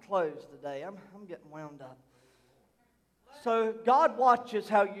I can close today. I'm getting wound up. So God watches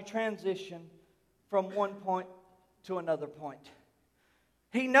how you transition from one point to another point.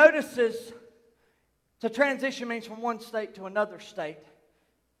 He notices to transition means from one state to another state.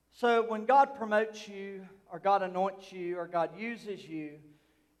 So when God promotes you, or God anoints you, or God uses you,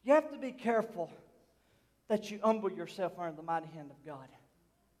 you have to be careful that you humble yourself under the mighty hand of God.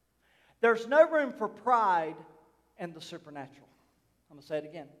 There's no room for pride and the supernatural. I'm going to say it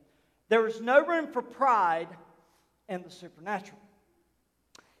again. There is no room for pride and the supernatural.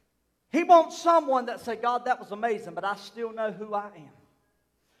 He wants someone that say, God, that was amazing, but I still know who I am.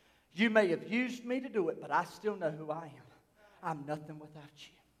 You may have used me to do it, but I still know who I am. I'm nothing without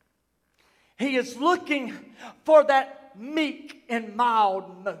you. He is looking for that meek and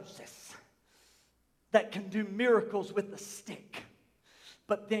mild Moses that can do miracles with a stick.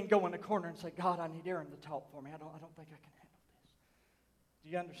 But then go in the corner and say, God, I need Aaron to talk for me. I don't think I can handle this. Do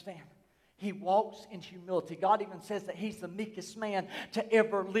you understand? He walks in humility. God even says that He's the meekest man to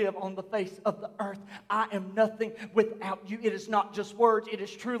ever live on the face of the earth. I am nothing without you. It is not just words. It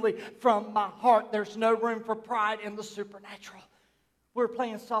is truly from my heart. There's no room for pride in the supernatural. We were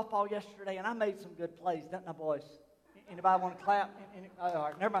playing softball yesterday, and I made some good plays, didn't I, boys? Anybody want to clap? All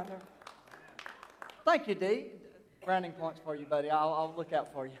right, never mind. Thank you, Dee. Browning points for you, buddy. I'll look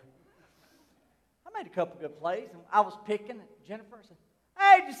out for you. I made a couple good plays, and I was picking. And Jennifer said,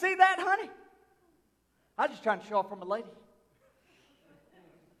 Hey, did you see that, honey? I was just trying to show off for my lady.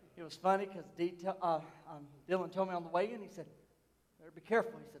 It was funny because Dylan told me on the way in, he said, better be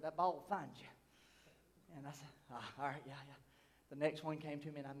careful. He said, that ball will find you. And I said, all right, yeah. The next one came to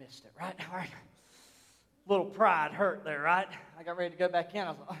me and I missed it, right? All right. Little pride hurt there, right? I got ready to go back in.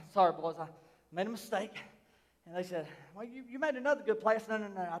 I was like, sorry, boys, I made a mistake. And they said, well, you made another good play. I said,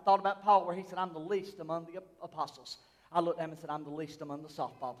 no. I thought about Paul where he said, I'm the least among the apostles. I looked at him and said, I'm the least among the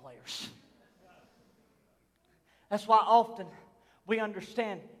softball players. That's why often we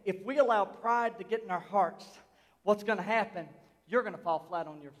understand if we allow pride to get in our hearts, what's going to happen? You're going to fall flat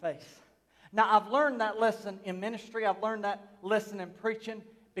on your face. Now, I've learned that lesson in ministry. I've learned that lesson in preaching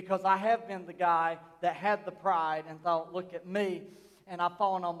because I have been the guy that had the pride and thought, look at me, and I've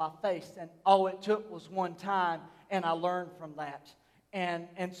fallen on my face. And all it took was one time, and I learned from that.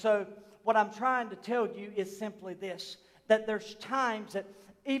 And so what I'm trying to tell you is simply this, that there's times that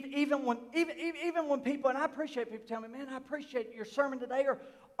even when people, and I appreciate people telling me, man, I appreciate your sermon today,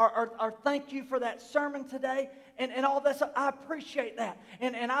 or thank you for that sermon today, and all that stuff. I appreciate that,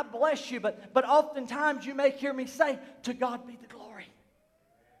 and I bless you, but oftentimes you may hear me say, to God be the glory.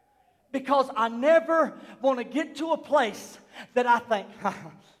 Because I never want to get to a place that I think,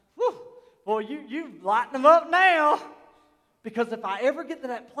 well, you lighten them up now. Because if I ever get to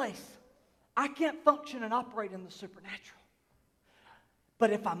that place, I can't function and operate in the supernatural.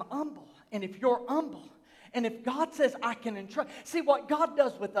 But if I'm humble, and if you're humble, and if God says I can entrust, see what God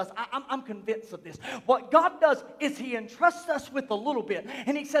does with us, I'm convinced of this. What God does is He entrusts us with a little bit.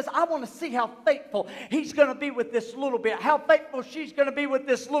 And He says, I want to see how faithful He's going to be with this little bit. How faithful she's going to be with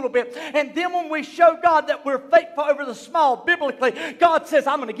this little bit. And then when we show God that we're faithful over the small, biblically, God says,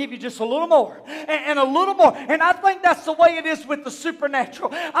 I'm going to give you just a little more. And a little more. And I think that's the way it is with the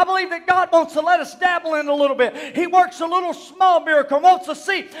supernatural. I believe that God wants to let us dabble in a little bit. He works a little small miracle. Wants to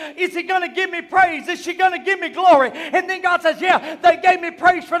see, is He going to give me praise? Is she going to give me glory? And then God says, yeah, they gave me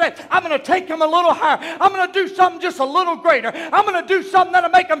praise for that. I'm going to take them a little higher. I'm going to do something just a little greater. I'm going to do something that'll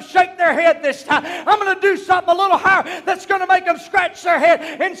make them shake their head this time. I'm going to do something a little higher that's going to make them scratch their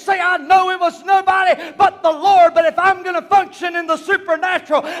head and say, I know it was nobody but the Lord, but if I'm going to function in the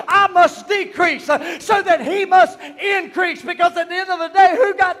supernatural, I must decrease so that He must increase, because at the end of the day,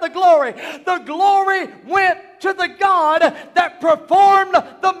 who got the glory? The glory went to the God that performed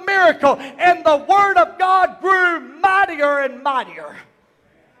the miracle, and the Word of God grew mightier and mightier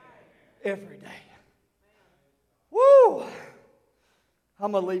every day. Woo!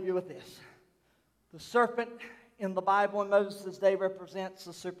 I'm going to leave you with this. The serpent in the Bible in Moses' day represents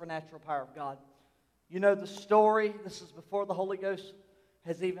the supernatural power of God. You know the story. This is before the Holy Ghost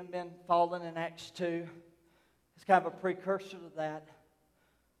has even been fallen in Acts 2. It's kind of a precursor to that.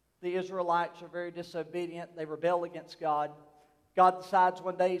 The Israelites are very disobedient. They rebel against God. God decides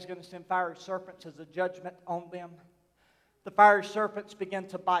one day He's going to send fiery serpents as a judgment on them. The fiery serpents begin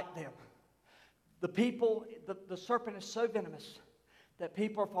to bite them. The serpent is so venomous that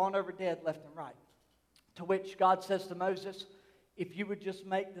people are falling over dead left and right. To which God says to Moses, if you would just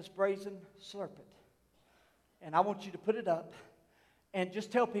make this brazen serpent, and I want you to put it up, and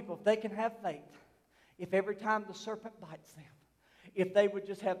just tell people if they can have faith, if every time the serpent bites them, if they would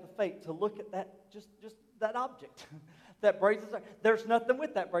just have the faith to look at that, just that object, that brazen serpent. There's nothing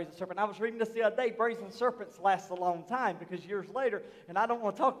with that brazen serpent. I was reading this the other day. Brazen serpents last a long time, because years later, and I don't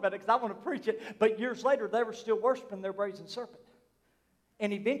want to talk about it because I want to preach it, but years later they were still worshiping their brazen serpent.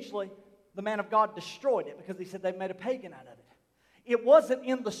 And eventually the man of God destroyed it because he said they made a pagan out of it. It wasn't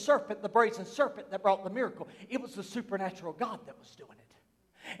in the serpent, the brazen serpent, that brought the miracle. It was the supernatural God that was doing it.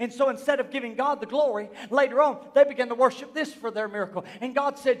 And so instead of giving God the glory, later on, they began to worship this for their miracle. And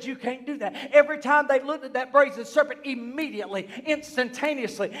God said, you can't do that. Every time they looked at that brazen serpent, immediately,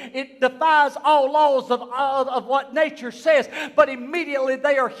 instantaneously, it defies all laws of what nature says. But immediately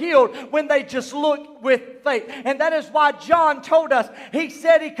they are healed when they just look with faith. And that is why John told us, he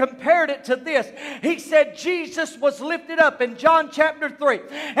said, he compared it to this. He said Jesus was lifted up in John chapter 3.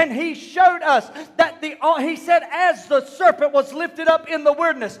 And he showed us that he said, as the serpent was lifted up in the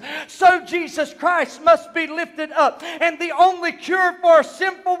wilderness, so Jesus Christ must be lifted up. And the only cure for a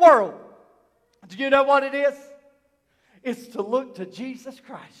sinful world, do you know what it is? It's to look to Jesus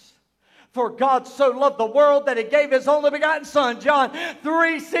Christ. For God so loved the world that He gave His only begotten Son, John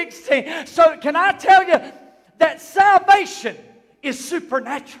 3:16. So can I tell you that salvation is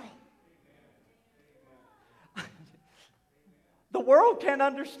supernatural? The world can't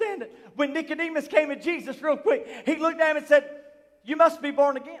understand it. When Nicodemus came to Jesus real quick, he looked at him and said, you must be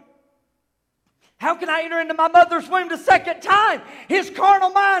born again. How can I enter into my mother's womb the second time? His carnal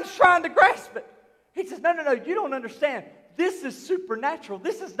mind's trying to grasp it. He says, no, you don't understand. this is supernatural.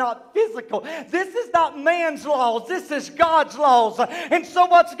 This is not physical. This is not man's laws. This is God's laws. And so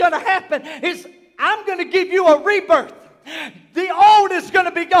what's going to happen is I'm going to give you a rebirth. The old is going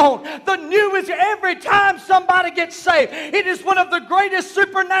to be gone. The new is every time somebody gets saved. It is one of the greatest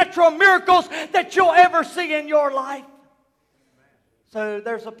supernatural miracles that you'll ever see in your life. So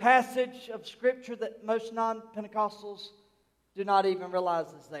there's a passage of Scripture that most non-Pentecostals do not even realize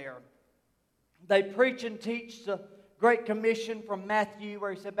is there. They preach and teach the Great Commission from Matthew,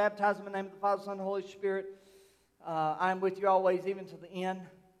 where he said, baptize in the name of the Father, Son, and Holy Spirit. I am with you always, even to the end.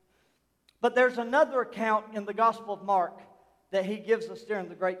 But there's another account in the Gospel of Mark that he gives us during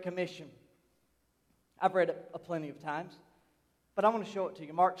the Great Commission. I've read it plenty of times, but I want to show it to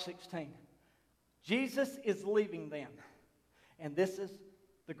you. Mark 16. Jesus is leaving them, and this is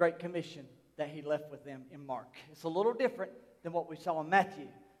the Great Commission that he left with them in Mark. It's a little different than what we saw in Matthew,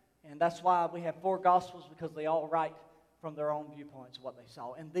 and that's why we have 4 Gospels, because they all write from their own viewpoints of what they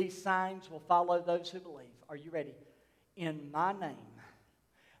saw. And these signs will follow those who believe. Are you ready? In my name.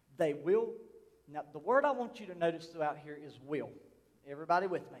 They will. Now, the word I want you to notice throughout here is will. Everybody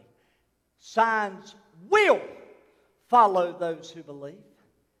with me? Signs will follow those who believe.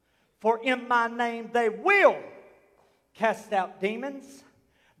 For in my name they will cast out demons.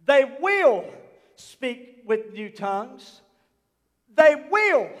 They will speak with new tongues. They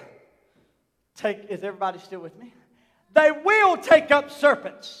will take, is everybody still with me? They will take up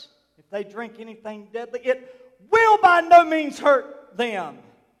serpents. If they drink anything deadly, it will by no means hurt them.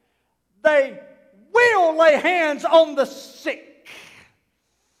 They will lay hands on the sick.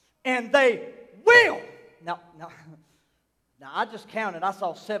 And they will. Now, I just counted. I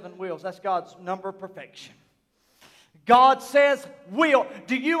saw 7 wills. That's God's number of perfection. God says will.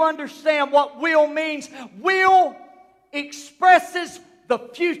 Do you understand what will means? Will expresses the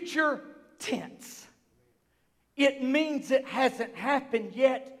future tense. It means it hasn't happened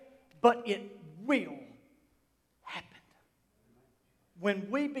yet, but it will.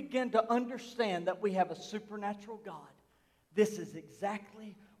 When we begin to understand that we have a supernatural God, this is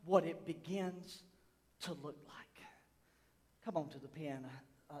exactly what it begins to look like. Come on to the piano,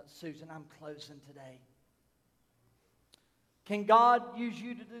 Susan. I'm closing today. Can God use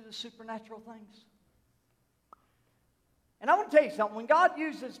you to do the supernatural things? And I want to tell you something. When God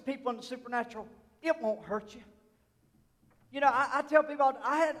uses people in the supernatural, it won't hurt you. You know, I tell people,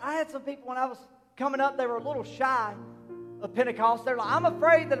 I had some people when I was coming up, they were a little shy of Pentecost. They're like, I'm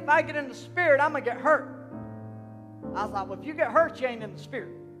afraid that if I get in the Spirit, I'm going to get hurt. I was like, well, if you get hurt, you ain't in the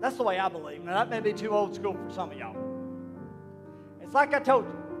Spirit. That's the way I believe. Now, that may be too old school for some of y'all. It's like I told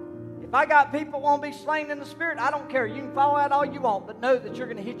you. If I got people who won't be slain in the Spirit, I don't care. You can fall out all you want, but know that you're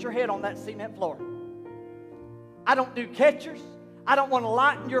going to hit your head on that cement floor. I don't do catchers. I don't want to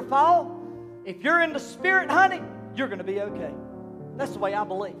lighten your fall. If you're in the Spirit, honey, you're going to be okay. That's the way I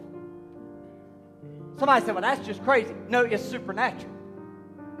believe. Somebody said, well, that's just crazy. No, it's supernatural.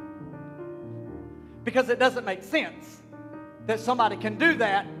 Because it doesn't make sense that somebody can do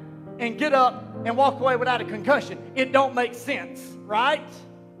that and get up and walk away without a concussion. It don't make sense, right?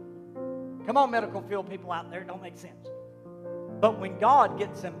 Come on, medical field people out there, it don't make sense. But when God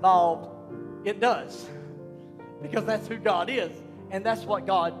gets involved, it does. Because that's who God is, and that's what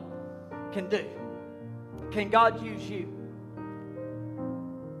God can do. Can God use you?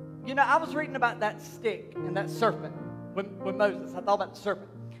 You know, I was reading about that stick and that serpent with Moses. I thought about the serpent.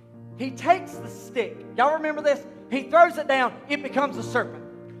 He takes the stick. Y'all remember this? He throws it down. It becomes a serpent.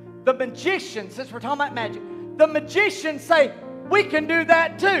 The magicians, since we're talking about magic, the magicians say, we can do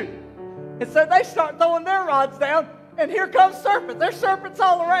that too. And so they start throwing their rods down, and here comes serpents. There's serpents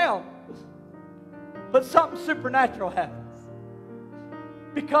all around. But something supernatural happens.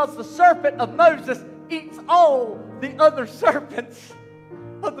 Because the serpent of Moses eats all the other serpents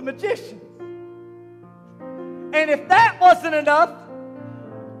of the magicians. And if that wasn't enough,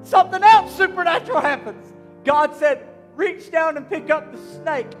 something else supernatural happens. God said, reach down and pick up the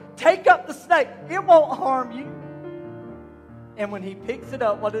snake. Take up the snake. It won't harm you. And when he picks it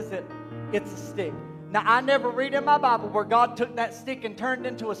up, what is it? It's a stick. Now, I never read in my Bible where God took that stick and turned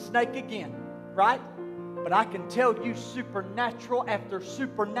into a snake again, right? But I can tell you supernatural after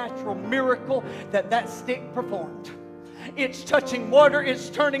supernatural miracle that stick performed. It's touching water, it's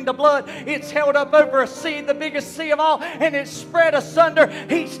turning to blood, it's held up over a sea, the biggest sea of all, and it's spread asunder.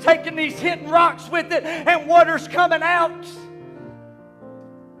 He's taking these hidden rocks with it, and water's coming out.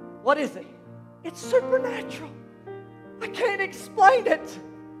 What is it? It's supernatural. I can't explain it,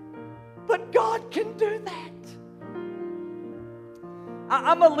 but God can do that.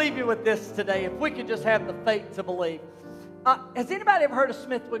 I'm going to leave you with this today. If we could just have the faith to believe. Has anybody ever heard of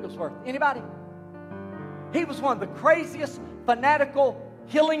Smith Wigglesworth? Anybody? He was one of the craziest, fanatical,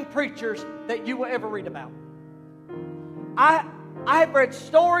 healing preachers that you will ever read about. I have read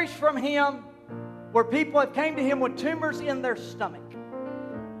stories from him where people have came to him with tumors in their stomach.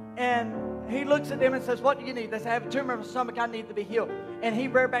 And he looks at them and says, what do you need? They say, I have a tumor in my stomach, I need to be healed. And he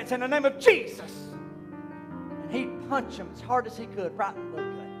read back and said, in the name of Jesus. And he'd punch him as hard as he could right in the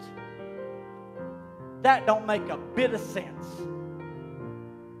gut. That don't make a bit of sense.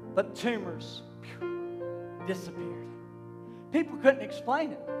 But tumors disappeared. People couldn't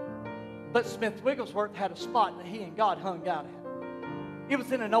explain it. But Smith Wigglesworth had a spot that he and God hung out at. It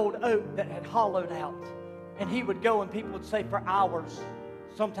was in an old oak that had hollowed out. And he would go and people would say for hours,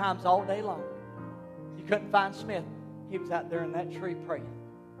 sometimes all day long. You couldn't find Smith. He was out there in that tree praying.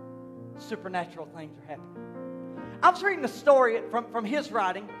 Supernatural things are happening. I was reading a story from his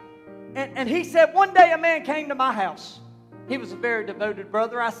writing. And he said, one day a man came to my house. He was a very devoted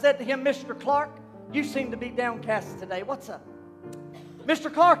brother. I said to him, Mr. Clark, you seem to be downcast today. What's up?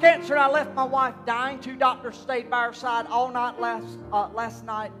 Mr. Clark answered, I left my wife dying. 2 doctors stayed by her side all night last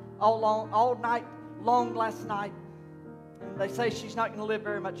night, all night long last night. And they say she's not going to live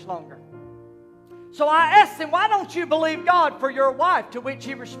very much longer. So I asked him, why don't you believe God for your wife? To which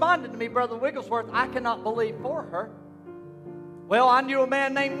he responded to me, Brother Wigglesworth, I cannot believe for her. Well, I knew a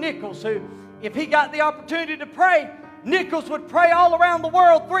man named Nichols who, if he got the opportunity to pray, Nichols would pray all around the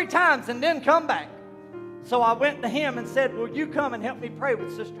world 3 times and then come back. So I went to him and said, will you come and help me pray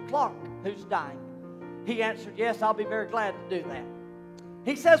with Sister Clark, who's dying? He answered, yes, I'll be very glad to do that.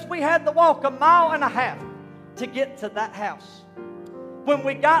 He says, we had to walk 1.5 miles to get to that house. When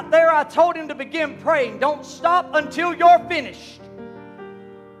we got there, I told him to begin praying. Don't stop until you're finished.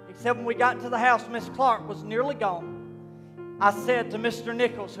 He said, when we got to the house, Miss Clark was nearly gone. I said to Mr.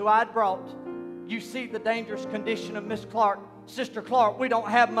 Nichols, who I'd brought, you see the dangerous condition of Miss Clark. Sister Clark, we don't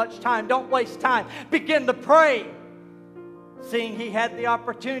have much time. Don't waste time. Begin to pray. Seeing he had the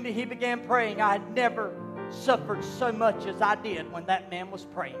opportunity, he began praying. I had never suffered so much as I did when that man was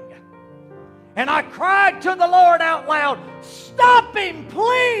praying. And I cried to the Lord out loud, stop him,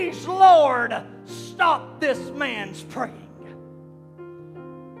 please, Lord. Stop this man's praying.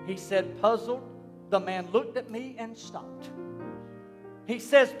 He said, puzzled, the man looked at me and stopped. He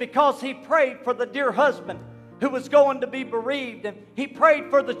says, because he prayed for the dear husband who was going to be bereaved, and he prayed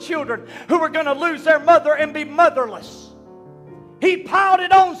for the children who were going to lose their mother and be motherless. He piled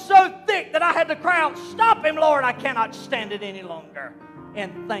it on so thick that I had to cry out, stop him, Lord, I cannot stand it any longer.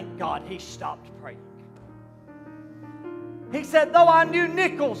 And thank God he stopped praying. He said, though I knew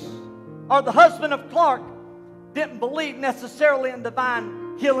Nichols, or the husband of Clark, didn't believe necessarily in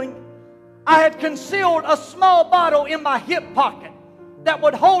divine healing, I had concealed a small bottle in my hip pocket that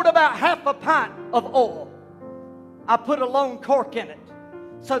would hold about 1/2 pint of oil. I put a lone cork in it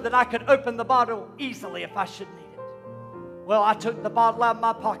so that I could open the bottle easily if I should need it. Well, I took the bottle out of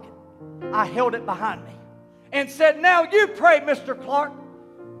my pocket. I held it behind me and said, now you pray, Mr. Clark.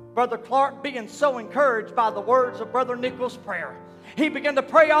 Brother Clark, being so encouraged by the words of Brother Nichols' prayer, he began to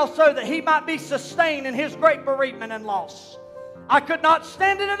pray also that he might be sustained in his great bereavement and loss. I could not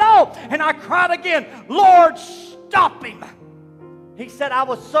stand it at all, and I cried again, Lord, stop him. He said, I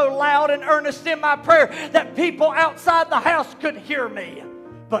was so loud and earnest in my prayer that people outside the house could hear me.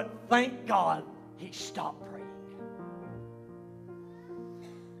 But thank God he stopped praying.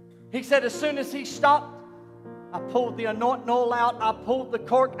 He said, as soon as he stopped, I pulled the anointing oil out. I pulled the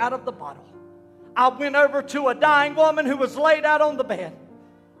cork out of the bottle. I went over to a dying woman who was laid out on the bed.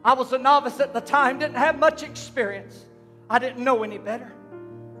 I was a novice at the time, didn't have much experience. I didn't know any better.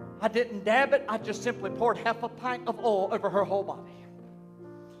 I didn't dab it. I just simply poured 1/2 pint of oil over her whole body.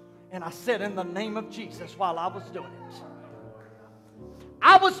 And I said, in the name of Jesus, while I was doing it.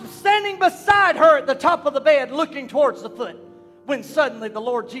 I was standing beside her at the top of the bed looking towards the foot, when suddenly the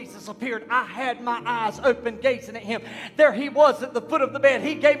Lord Jesus appeared. I had my eyes open, gazing at him. There he was at the foot of the bed.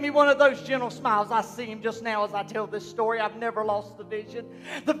 He gave me one of those gentle smiles. I see him just now as I tell this story. I've never lost the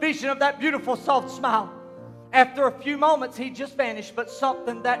vision of that beautiful soft smile. After a few moments, he just vanished, but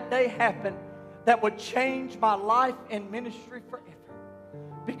something that day happened that would change my life and ministry forever.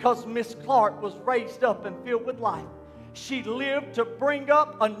 Because Miss Clark was raised up and filled with life. She lived to bring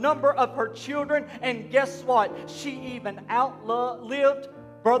up a number of her children, and guess what? She even outlived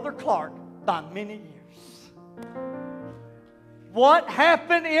Brother Clark by many years. What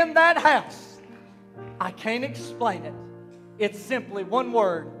happened in that house? I can't explain it. It's simply one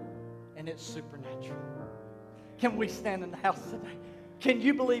word, and it's supernatural. Can we stand in the house today? Can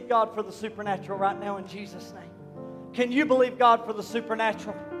you believe God for the supernatural right now in Jesus' name? Can you believe God for the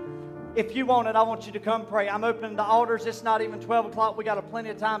supernatural? If you want it, I want you to come pray. I'm opening the altars. It's not even 12 o'clock. We got plenty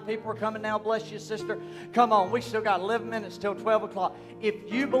of time. People are coming now. Bless you, sister. Come on. We still got 11 minutes till 12 o'clock.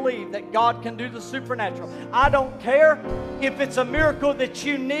 If you believe that God can do the supernatural, I don't care if it's a miracle that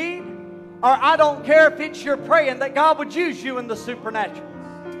you need, or I don't care if it's you're praying that God would use you in the supernatural.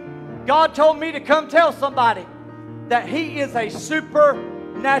 God told me to come tell somebody that He is a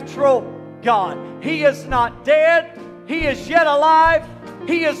supernatural God. He is not dead. He is yet alive.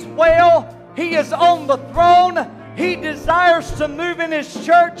 He is well. He is on the throne. He desires to move in His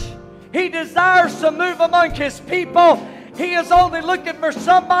church. He desires to move among His people. He is only looking for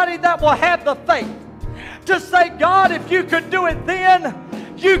somebody that will have the faith to say, God, if you could do it then,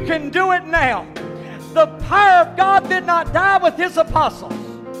 you can do it now. The power of God did not die with His apostles.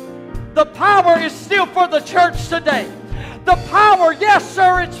 The power is still for the church today. The power, yes,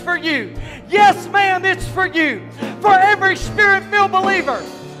 sir, it's for you. Yes, ma'am, it's for you. For every Spirit-filled believer,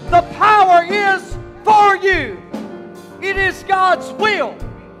 the power is for you. It is God's will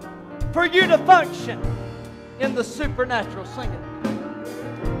for you to function in the supernatural. Sing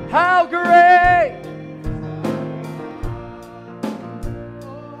it. How great